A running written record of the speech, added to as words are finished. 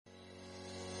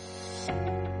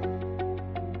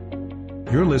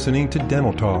You're listening to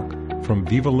Dental Talk from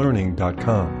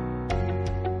VivaLearning.com.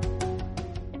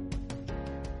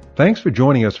 Thanks for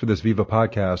joining us for this Viva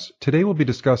podcast. Today we'll be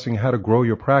discussing how to grow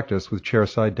your practice with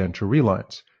chairside denture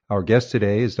relines. Our guest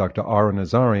today is Dr. Ara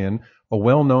Nazarian, a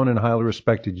well-known and highly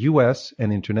respected U.S.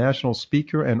 and international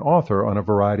speaker and author on a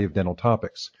variety of dental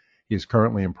topics. He is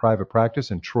currently in private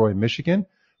practice in Troy, Michigan,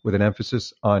 with an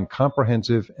emphasis on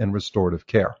comprehensive and restorative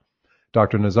care.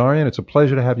 Dr. Nazarian, it's a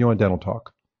pleasure to have you on Dental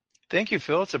Talk. Thank you,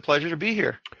 Phil. It's a pleasure to be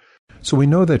here. So we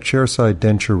know that chairside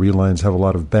denture relines have a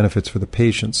lot of benefits for the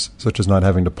patients, such as not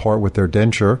having to part with their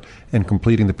denture and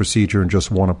completing the procedure in just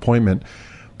one appointment.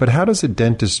 But how does a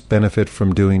dentist benefit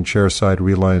from doing chairside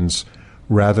relines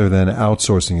rather than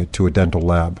outsourcing it to a dental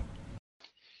lab?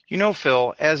 You know,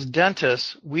 Phil, as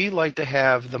dentists, we like to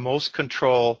have the most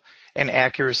control and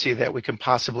accuracy that we can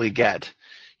possibly get.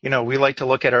 You know, we like to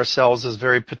look at ourselves as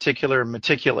very particular and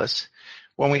meticulous.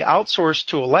 When we outsource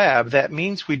to a lab, that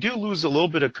means we do lose a little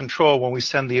bit of control when we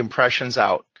send the impressions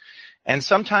out. And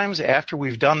sometimes after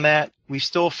we've done that, we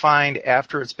still find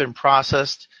after it's been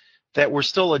processed that we're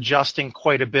still adjusting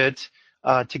quite a bit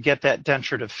to get that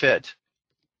denture to fit.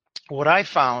 What I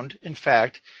found, in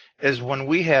fact, is when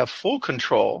we have full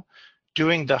control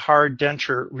doing the hard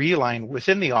denture reline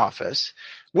within the office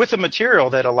with a material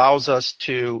that allows us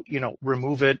to,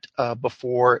 remove it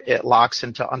before it locks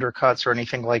into undercuts or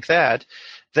anything like that,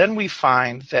 then we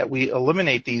find that we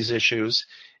eliminate these issues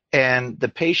and the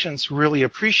patients really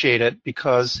appreciate it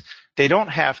because they don't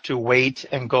have to wait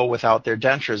and go without their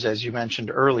dentures, as you mentioned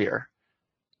earlier.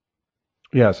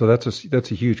 Yeah, so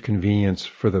that's a huge convenience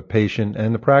for the patient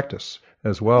and the practice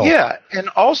as well. Yeah, and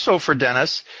also for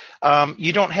dentists,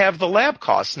 you don't have the lab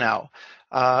costs now.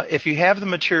 If you have the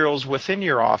materials within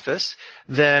your office,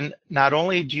 then not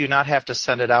only do you not have to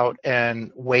send it out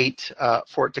and wait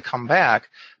for it to come back,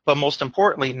 but most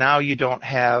importantly, now you don't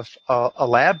have a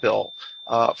lab bill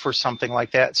for something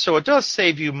like that. So it does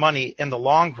save you money in the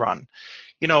long run.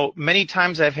 You know, many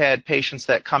times I've had patients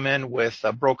that come in with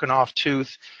a broken off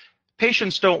tooth.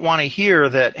 Patients don't want to hear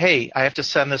that, hey, I have to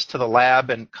send this to the lab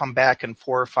and come back in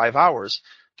 4 or 5 hours.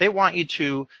 They want you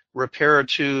to repair a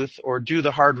tooth or do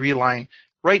the hard reline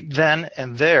right then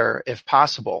and there if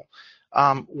possible.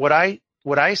 What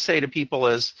I say to people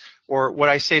is, or what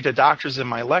I say to doctors in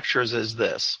my lectures is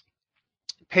this: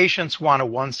 patients want a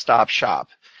one-stop shop.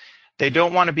 They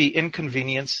don't want to be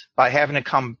inconvenienced by having to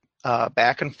come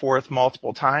back and forth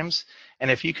multiple times.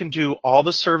 And if you can do all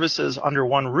the services under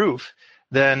one roof,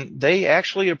 then they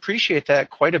actually appreciate that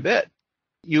quite a bit.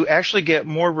 You actually get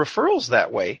more referrals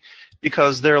that way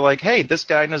because they're like, hey, this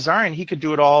guy Nazarian, he could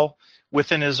do it all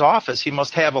within his office. He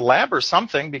must have a lab or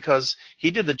something because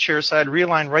he did the chairside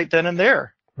reline right then and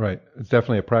there. Right. It's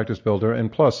definitely a practice builder.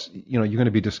 And plus, you're going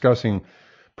to be discussing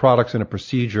products in a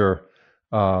procedure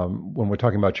when we're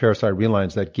talking about chairside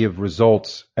relines that give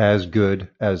results as good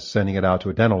as sending it out to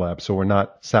a dental lab. So we're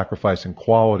not sacrificing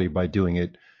quality by doing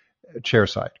it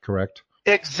chairside, correct?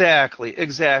 Exactly.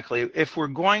 If we're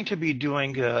going to be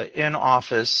doing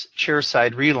in-office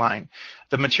chairside reline,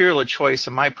 the material of choice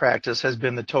in my practice has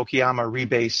been the Tokiyama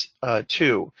Rebase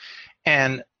 2.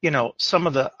 And, some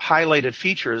of the highlighted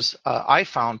features I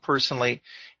found personally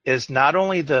is not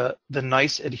only the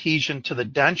nice adhesion to the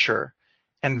denture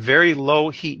and very low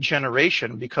heat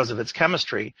generation because of its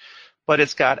chemistry, but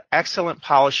it's got excellent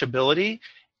polishability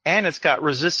and it's got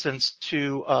resistance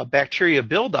to bacteria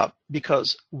buildup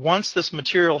because once this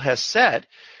material has set,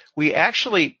 we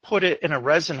actually put it in a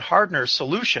resin hardener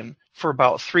solution for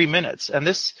about 3 minutes. And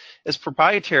this is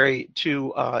proprietary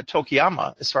to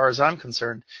Tokiyama as far as I'm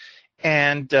concerned.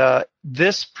 And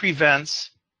this prevents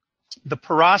the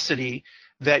porosity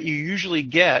that you usually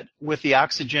get with the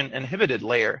oxygen inhibited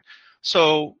layer.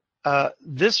 So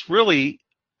this really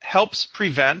helps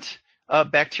prevent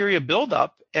bacteria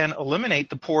buildup and eliminate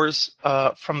the pores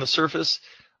from the surface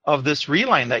of this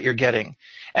reline that you're getting.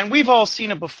 And we've all seen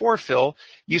it before, Phil.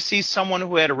 You see someone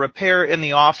who had a repair in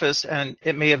the office and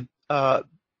it may have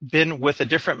been with a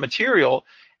different material,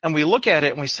 and we look at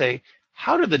it and we say,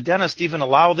 how did the dentist even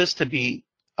allow this to be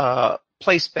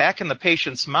placed back in the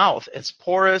patient's mouth? It's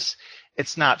porous,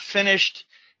 it's not finished,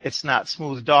 it's not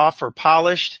smoothed off or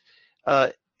polished.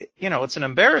 It's an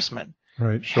embarrassment.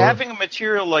 Right, sure. Having a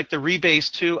material like the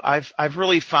Rebase 2, I've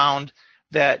really found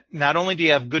that not only do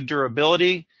you have good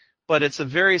durability, but it's a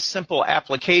very simple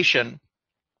application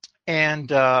and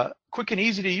quick and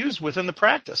easy to use within the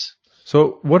practice.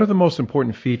 So what are the most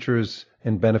important features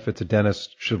and benefits a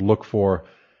dentist should look for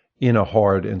in a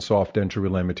hard and soft denture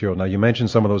reline material? Now, you mentioned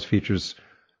some of those features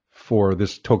for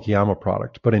this Tokiyama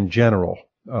product, but in general,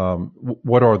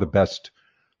 what are the best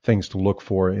things to look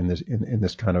for in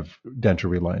this kind of denture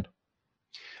reline?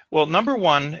 Well, number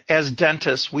one, as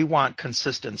dentists, we want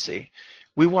consistency.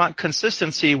 We want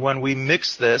consistency when we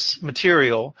mix this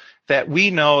material, that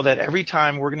we know that every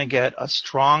time we're going to get a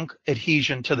strong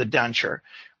adhesion to the denture.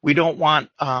 We don't want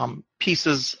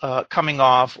pieces coming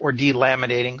off or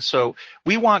delaminating. So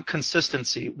we want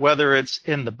consistency, whether it's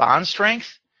in the bond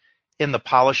strength, in the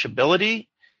polishability,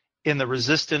 in the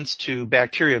resistance to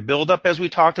bacteria buildup, as we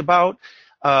talked about.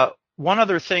 One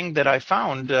other thing that I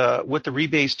found with the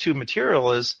Rebase 2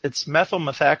 material is it's methyl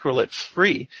methacrylate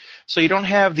free. So you don't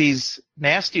have these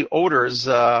nasty odors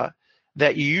that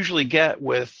you usually get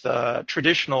with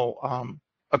traditional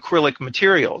acrylic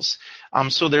materials.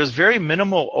 So there's very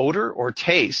minimal odor or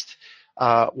taste,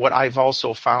 what I've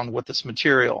also found with this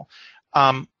material.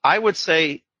 I would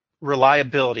say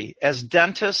reliability. As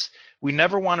dentists, we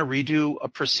never want to redo a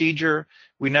procedure.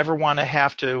 We never want to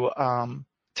have to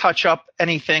touch up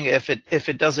anything if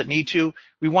it doesn't need to.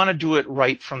 We want to do it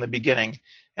right from the beginning.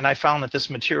 And I found that this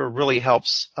material really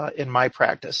helps in my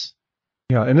practice.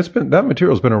 Yeah, and that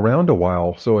material's been around a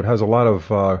while, so it has a lot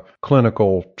of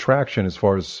clinical traction as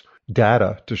far as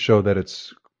data to show that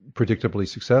it's predictably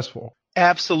successful.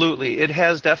 Absolutely. It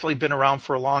has definitely been around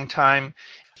for a long time.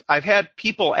 I've had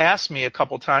people ask me a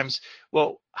couple times,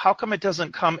 well, how come it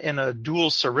doesn't come in a dual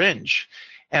syringe?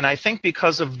 And I think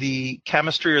because of the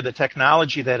chemistry or the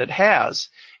technology that it has,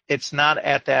 it's not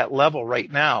at that level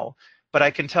right now. But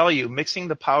I can tell you, mixing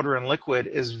the powder and liquid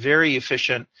is very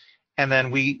efficient, and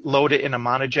then we load it in a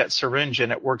monojet syringe,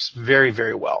 and it works very,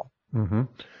 very well. Mm-hmm.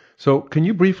 So can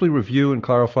you briefly review and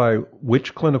clarify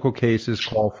which clinical cases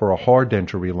call for a hard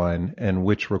denture reline and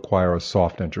which require a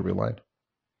soft denture reline?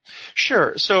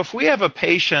 Sure. So if we have a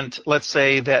patient, let's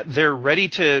say that they're ready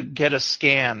to get a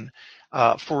scan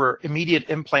for immediate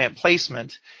implant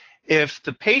placement, if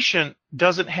the patient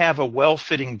doesn't have a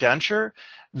well-fitting denture,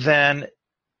 then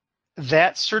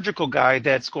that surgical guide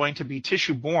that's going to be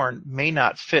tissue-borne may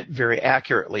not fit very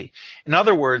accurately. In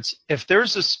other words, if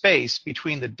there's a space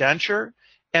between the denture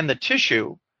and the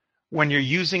tissue when you're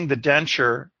using the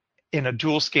denture in a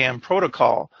dual scan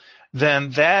protocol,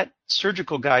 then that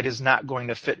surgical guide is not going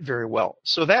to fit very well.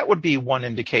 So that would be one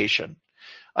indication.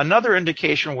 Another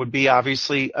indication would be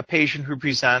obviously a patient who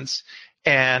presents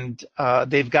and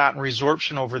they've gotten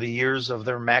resorption over the years of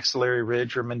their maxillary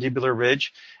ridge or mandibular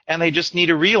ridge, and they just need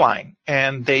a reline,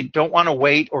 and they don't want to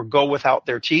wait or go without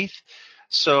their teeth.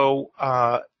 So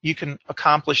you can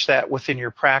accomplish that within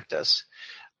your practice.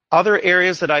 Other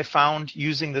areas that I found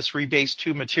using this Rebase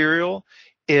 2 material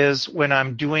is when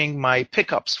I'm doing my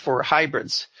pickups for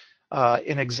hybrids.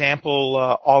 An example,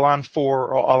 all-on-4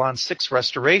 or all-on-6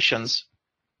 restorations,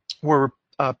 we're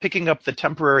picking up the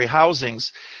temporary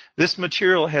housings. This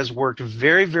material has worked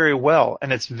very, very well,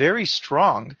 and it's very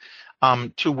strong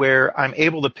to where I'm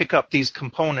able to pick up these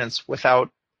components without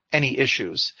any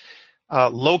issues.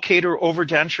 Locator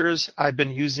overdentures, I've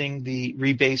been using the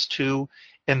Rebase 2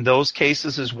 in those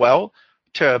cases as well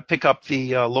to pick up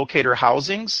the locator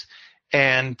housings,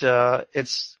 and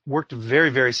it's worked very,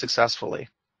 very successfully.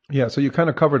 Yeah, so you kind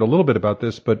of covered a little bit about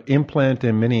this, but implant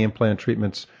and mini implant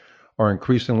treatments are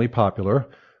increasingly popular.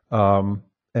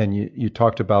 And you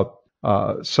talked about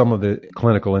some of the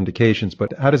clinical indications,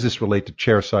 but how does this relate to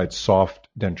chairside soft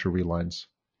denture relines?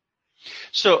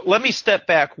 So let me step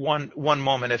back one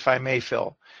moment, if I may,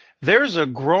 Phil. There's a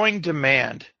growing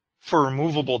demand for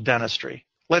removable dentistry.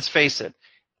 Let's face it,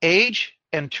 age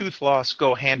and tooth loss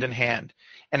go hand in hand.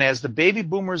 And as the baby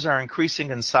boomers are increasing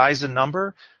in size and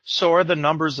number, so are the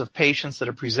numbers of patients that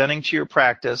are presenting to your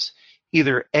practice,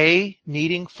 either A,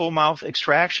 needing full mouth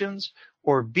extractions,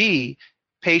 or B,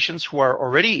 patients who are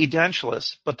already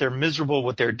edentulous, but they're miserable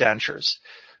with their dentures.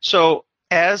 So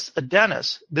as a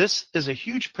dentist, this is a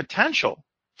huge potential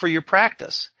for your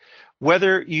practice.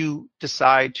 Whether you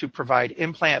decide to provide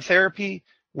implant therapy,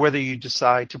 whether you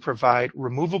decide to provide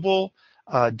removable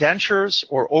dentures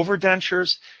or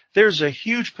overdentures, there's a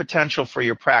huge potential for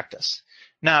your practice.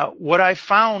 Now, what I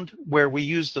found where we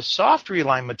use the soft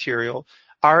reline material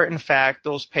are, in fact,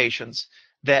 those patients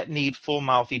that need full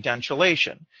mouth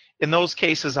edentulation. In those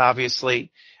cases,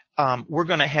 obviously, we're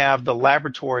going to have the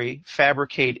laboratory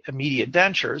fabricate immediate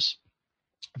dentures.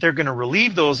 They're going to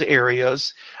relieve those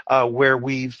areas where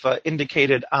we've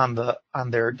indicated on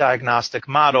their diagnostic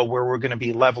model where we're going to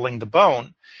be leveling the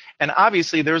bone. And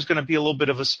obviously, there's going to be a little bit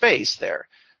of a space there.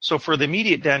 So for the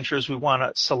immediate dentures, we want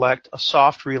to select a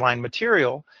soft reline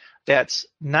material that's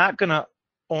not going to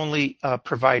only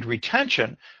provide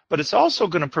retention, but it's also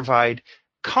going to provide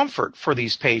comfort for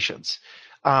these patients.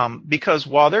 Because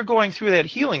while they're going through that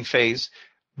healing phase,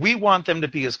 we want them to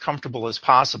be as comfortable as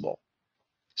possible.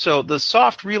 So the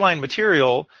soft reline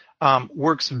material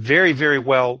works very, very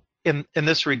well in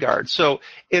this regard. So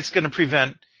it's going to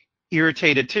prevent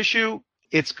irritated tissue.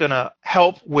 It's going to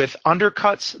help with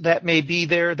undercuts that may be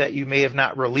there that you may have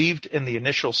not relieved in the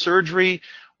initial surgery,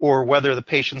 or whether the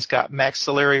patient's got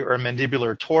maxillary or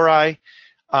mandibular tori.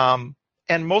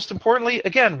 And most importantly,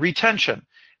 again, retention.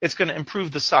 It's going to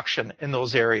improve the suction in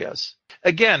those areas.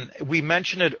 Again, we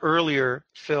mentioned it earlier,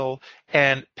 Phil,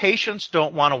 and patients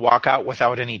don't want to walk out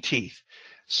without any teeth.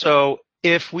 So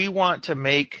if we want to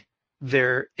make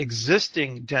their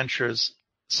existing dentures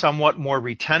somewhat more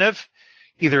retentive,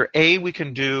 either A, we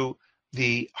can do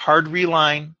the hard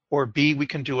reline, or B, we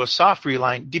can do a soft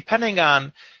reline, depending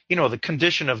on, the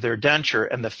condition of their denture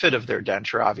and the fit of their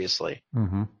denture, obviously.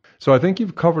 Mm-hmm. So I think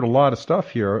you've covered a lot of stuff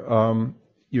here.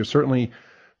 You're certainly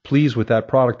pleased with that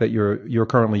product that you're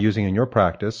currently using in your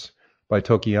practice by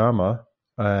Tokiyama,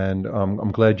 and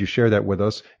I'm glad you shared that with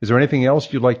us. Is there anything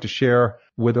else you'd like to share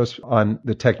with us on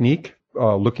the technique,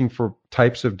 looking for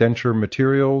types of denture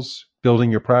materials,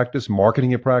 building your practice,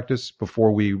 marketing your practice,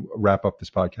 before we wrap up this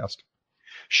podcast?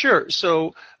 Sure.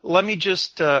 So let me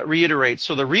just reiterate.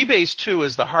 So the Rebase 2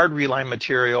 is the hard reline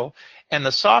material, and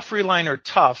the soft reline or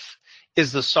tough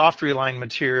is the soft reline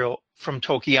material from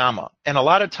Tokiyama. And a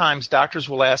lot of times doctors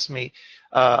will ask me,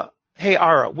 hey,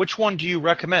 Ara, which one do you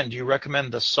recommend? Do you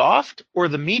recommend the soft or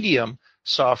the medium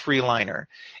soft reliner?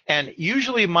 And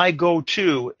usually my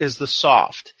go-to is the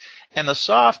soft. And the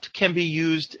soft can be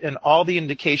used in all the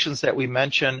indications that we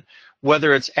mentioned,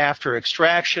 whether it's after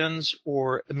extractions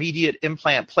or immediate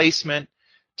implant placement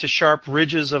to sharp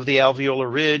ridges of the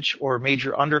alveolar ridge or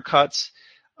major undercuts,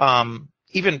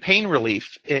 even pain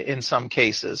relief in some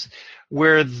cases,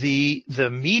 where the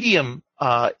medium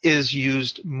is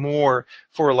used more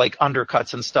for like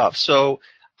undercuts and stuff. So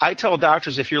I tell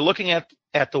doctors, if you're looking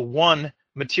at the one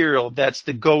material that's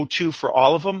the go-to for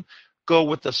all of them, go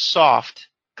with the soft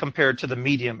compared to the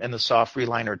medium and the soft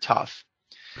reliner tough.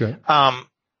 Okay.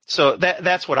 So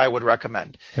that's what I would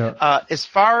recommend. Yeah. As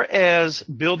far as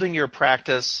building your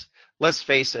practice, let's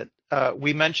face it,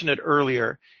 we mentioned it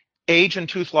earlier, age and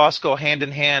tooth loss go hand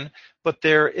in hand, but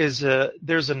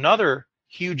there's another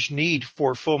huge need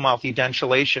for full mouth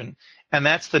edentulation, and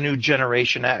that's the new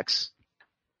Generation X.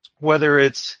 Whether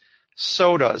it's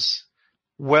sodas,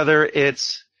 whether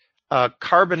it's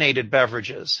carbonated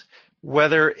beverages,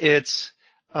 whether it's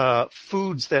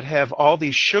foods that have all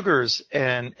these sugars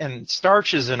and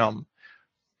starches in them.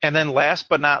 And then last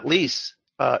but not least,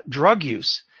 drug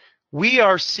use. We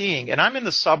are seeing, and I'm in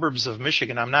the suburbs of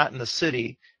Michigan, I'm not in the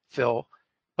city, Phil,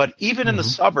 but even in the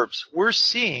suburbs, we're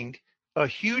seeing a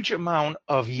huge amount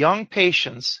of young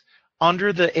patients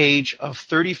under the age of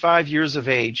 35 years of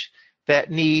age that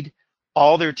need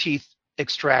all their teeth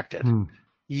extracted.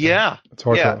 Yeah. It's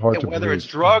hard to whether believe. It's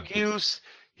drug use,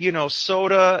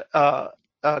 soda,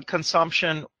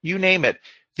 consumption, you name it.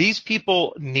 These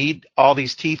people need all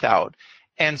these teeth out.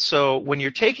 And so when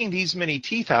you're taking these many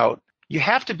teeth out, you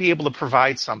have to be able to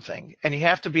provide something, and you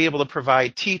have to be able to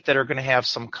provide teeth that are going to have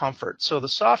some comfort. So the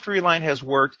soft reline has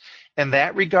worked in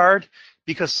that regard,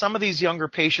 because some of these younger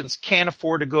patients can't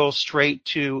afford to go straight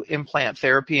to implant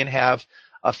therapy and have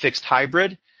a fixed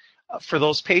hybrid. For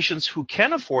those patients who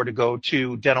can afford to go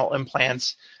to dental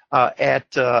implants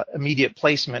at immediate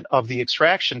placement of the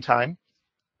extraction time,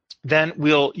 then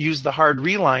we'll use the hard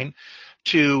reline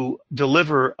to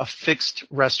deliver a fixed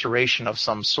restoration of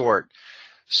some sort.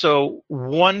 So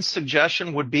one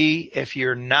suggestion would be, if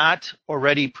you're not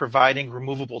already providing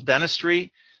removable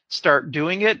dentistry, start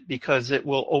doing it, because it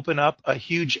will open up a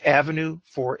huge avenue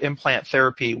for implant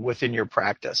therapy within your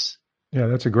practice. Yeah,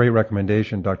 that's a great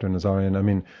recommendation, Dr. Nazarian. I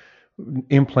mean,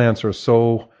 implants are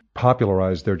so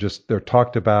popularized. They're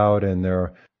talked about, and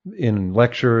they're in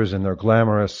lectures, and they're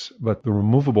glamorous, but the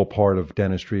removable part of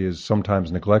dentistry is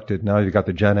sometimes neglected. Now you've got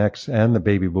the Gen X and the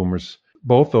baby boomers.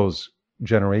 Both those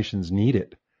generations need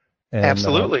it. And,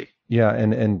 Absolutely.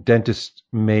 And dentists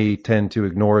may tend to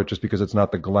ignore it just because it's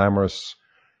not the glamorous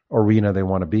arena they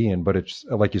want to be in. But it's,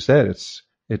 like you said,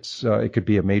 it could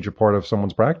be a major part of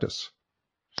someone's practice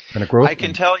and a growth. I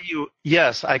can tell you,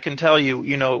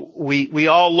 we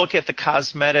all look at the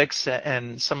cosmetics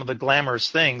and some of the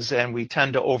glamorous things, and we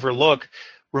tend to overlook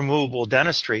removable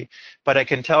dentistry. But I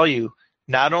can tell you,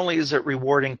 not only is it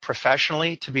rewarding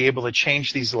professionally to be able to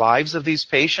change these lives of these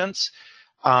patients,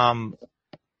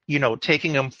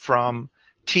 taking them from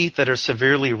teeth that are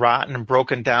severely rotten and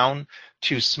broken down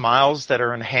to smiles that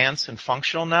are enhanced and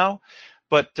functional now,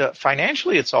 but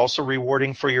financially it's also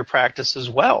rewarding for your practice as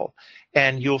well.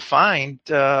 And you'll find,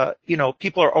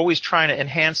 people are always trying to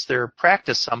enhance their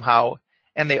practice somehow,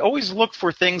 and they always look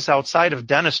for things outside of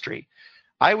dentistry.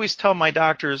 I always tell my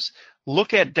doctors,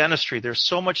 look at dentistry. There's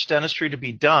so much dentistry to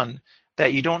be done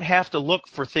that you don't have to look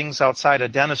for things outside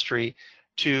of dentistry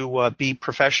to be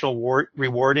professional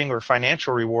rewarding or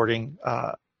financial rewarding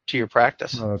to your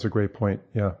practice. Oh, that's a great point.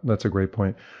 Yeah, that's a great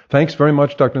point. Thanks very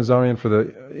much, Dr. Nazarian, for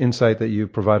the insight that you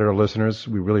provided our listeners.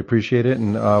 We really appreciate it,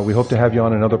 and we hope to have you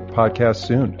on another podcast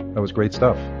soon. That was great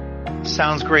stuff.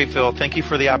 Sounds great, Phil. Thank you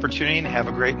for the opportunity, and have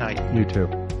a great night. You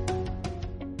too.